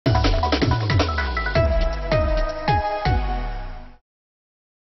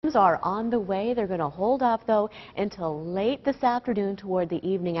Thunderstorms are on the way. They're going to hold off, though, until late this afternoon toward the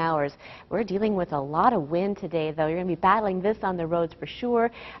evening hours. We're dealing with a lot of wind today, though. You're going to be battling this on the roads for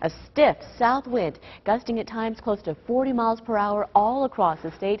sure. A stiff south wind, gusting at times close to 40 miles per hour all across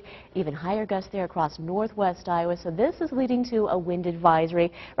the state. Even higher gusts there across northwest Iowa. So this is leading to a wind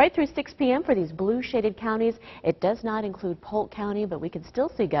advisory right through 6 p.m. for these blue shaded counties. It does not include Polk County, but we can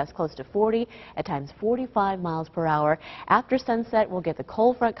still see gusts close to 40, at times 45 miles per hour. After sunset, we'll get the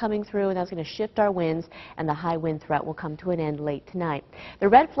cold front coming through, and that's going to shift our winds, and the high wind threat will come to an end late tonight. The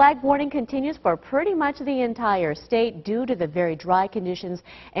red flag warning continues for pretty much the entire state due to the very dry conditions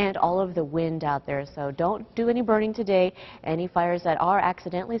and all of the wind out there. So don't do any burning today. Any fires that are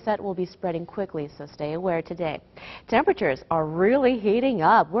accidentally set will be spreading quickly, so stay aware today. Temperatures are really heating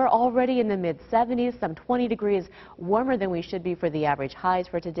up. We're already in the mid-70s, some 20 degrees warmer than we should be for the average highs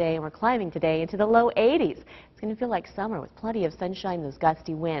for today, and we're climbing today into the low 80s. It's going to feel like summer with plenty of sunshine, those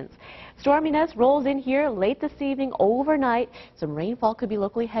gusty winds. Storminess rolls in here late this evening, overnight. Some rainfall could be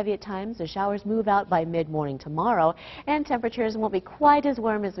locally heavy at times. The showers move out by mid-morning tomorrow, and temperatures won't be quite as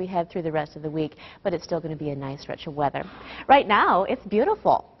warm as we head through the rest of the week, but it's still going to be a nice stretch of weather. Right now, it's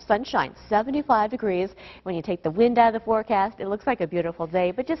beautiful. Sunshine, 75 degrees. When you take the wind out of the forecast, it looks like a beautiful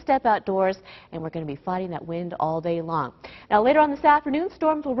day, but just step outdoors, and we're going to be fighting that wind all day long. Now, later on this afternoon,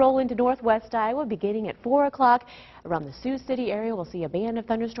 storms will roll into northwest Iowa beginning at 4 o'clock. Around the Sioux City area, we'll see a band of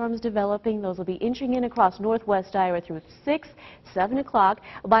thunderstorms developing. Those will be inching in across northwest Iowa through 6, 7 o'clock.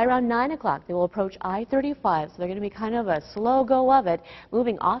 By around 9 o'clock, they will approach I-35, so they're going to be kind of a slow go of it,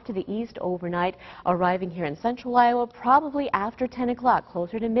 moving off to the east overnight, arriving here in central Iowa probably after 10 o'clock,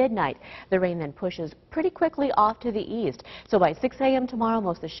 closer to midnight. The rain then pushes pretty quickly off to the east. So by 6 a.m. tomorrow,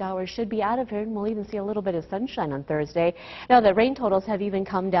 most of the showers should be out of here, and we'll even see a little bit of sunshine on Thursday. Now, the rain totals have even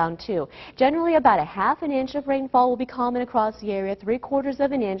come down, too. Generally, about a half an inch of rainfall will be common across the area, 3/4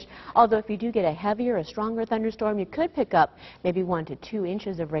 of an inch, although if you do get a heavier or stronger thunderstorm, you could pick up maybe 1 to 2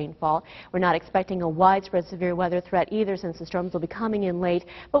 inches of rainfall. We're not expecting a widespread severe weather threat either, since the storms will be coming in late,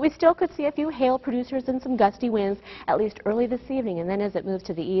 but we still could see a few hail producers and some gusty winds at least early this evening, and then as it moves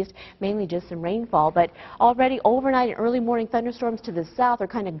to the east, mainly just some rainfall. But already overnight and early morning thunderstorms to the south are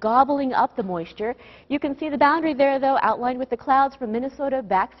kind of gobbling up the moisture. You can see the boundary there, though, outlined with the clouds from Minnesota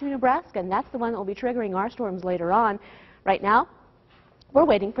back through Nebraska, and that's the one that will be triggering our storms later on. Right now, we're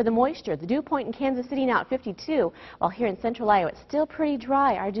waiting for the moisture. The dew point in Kansas City now at 52, while here in central Iowa it's still pretty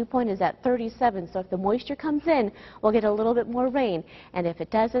dry. Our dew point is at 37, so if the moisture comes in, we'll get a little bit more rain, and if it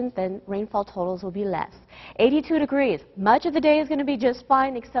doesn't, then rainfall totals will be less. 82 degrees. Much of the day is going to be just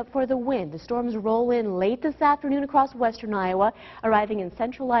fine except for the wind. The storms roll in late this afternoon across western Iowa, arriving in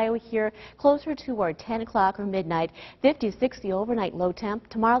central Iowa here closer toward 10 o'clock or midnight. 50, 60 overnight low temp.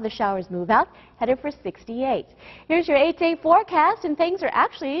 Tomorrow the showers move out, headed for 68. Here's your 8-day forecast, and things are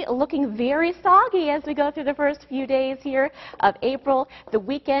actually looking very soggy as we go through the first few days here of April. The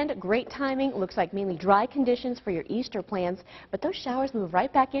weekend, great timing. Looks like mainly dry conditions for your Easter plans, but those showers move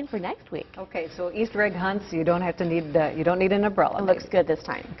right back in for next week. Okay, so Easter egg hunts, you don't need an umbrella. It looks good this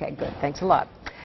time. Okay, good. Thanks a lot.